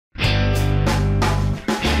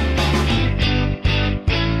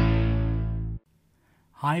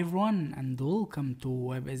Hi everyone and welcome to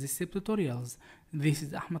Web as a Step Tutorials. This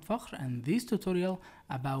is Ahmed Fakhr and this tutorial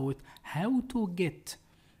about how to get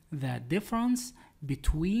the difference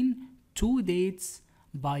between two dates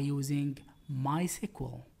by using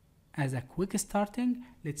MySQL. As a quick starting,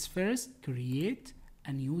 let's first create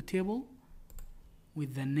a new table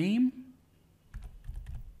with the name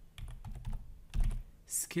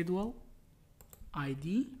schedule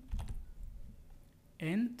ID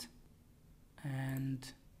int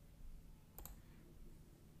and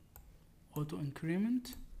auto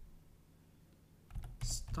increment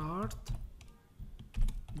start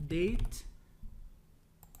date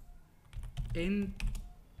end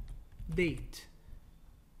date.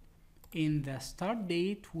 In the start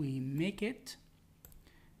date we make it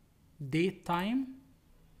date time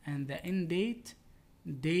and the end date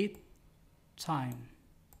date time.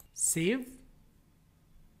 Save.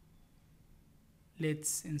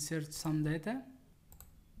 Let's insert some data.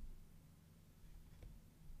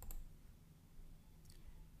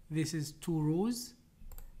 This is 2 rows.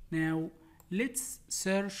 Now let's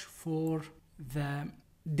search for the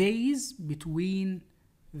days between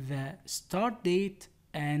the start date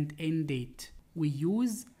and end date. We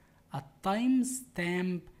use a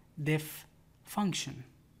timestamp diff function.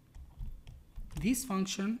 This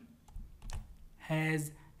function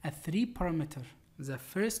has a 3 parameter. The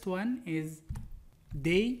first one is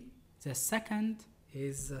day, the second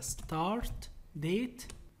is the start date,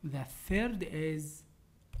 the third is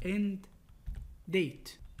end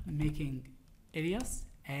date, making alias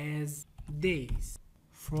as days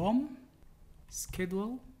from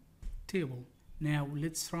schedule table. Now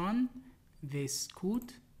let's run this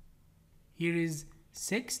code. Here is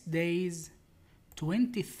 6 days,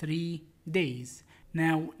 23 days.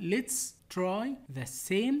 Now let's try the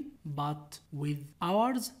same but with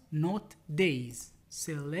hours, not days.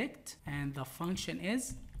 Select and the function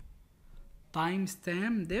is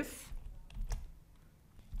timestamp diff.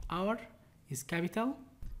 Hour is capital,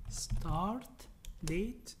 start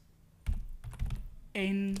date,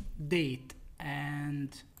 end date,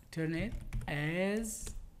 and turn it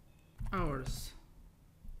as hours.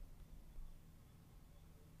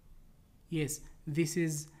 Yes, this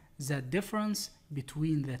is the difference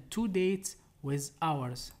between the two dates with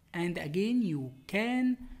hours. And again, you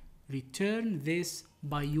can return this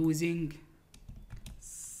by using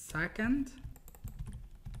second,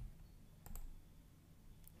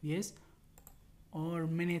 yes, or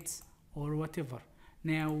minutes or whatever.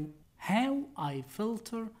 Now how I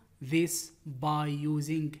filter this by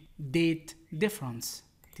using date difference?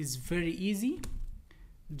 It is very easy.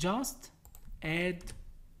 Just add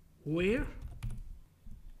where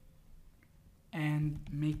and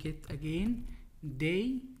make it again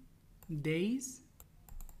day, days,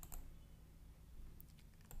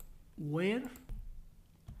 where,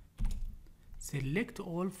 select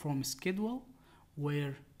all from schedule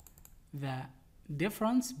where the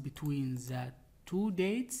difference between the two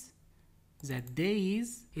dates, the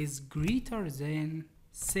days, is greater than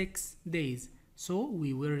 6 days. So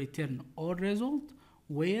we will return all result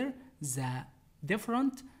where the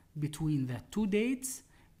difference between the two dates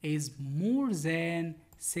is more than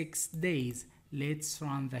 6 days. Let's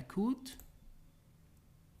run the code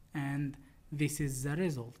and this is the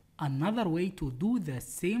result. Another way to do the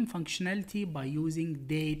same functionality by using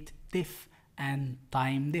datediff and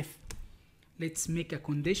timediff. Let's make a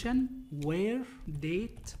condition where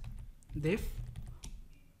datediff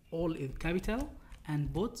all in capital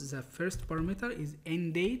and both the first parameter is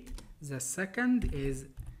end date, the second is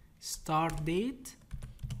start date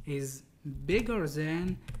is bigger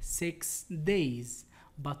than 6 days.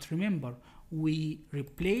 But remember, we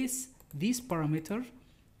replace this parameter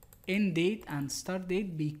end date and start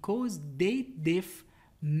date because datediff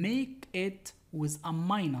make it with a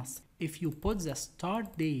minus. If you put the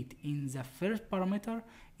start date in the first parameter,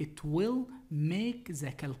 it will make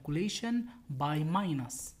the calculation by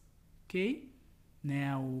minus. Okay,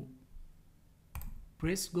 now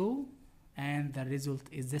press go and the result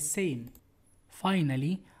is the same.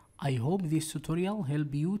 Finally, I hope this tutorial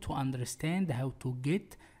helped you to understand how to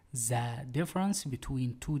get the difference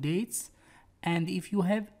between two dates. And if you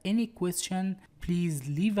have any question, please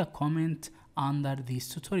leave a comment under this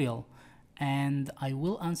tutorial and I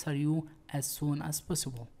will answer you as soon as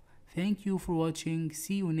possible. Thank you for watching.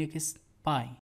 See you next. Bye.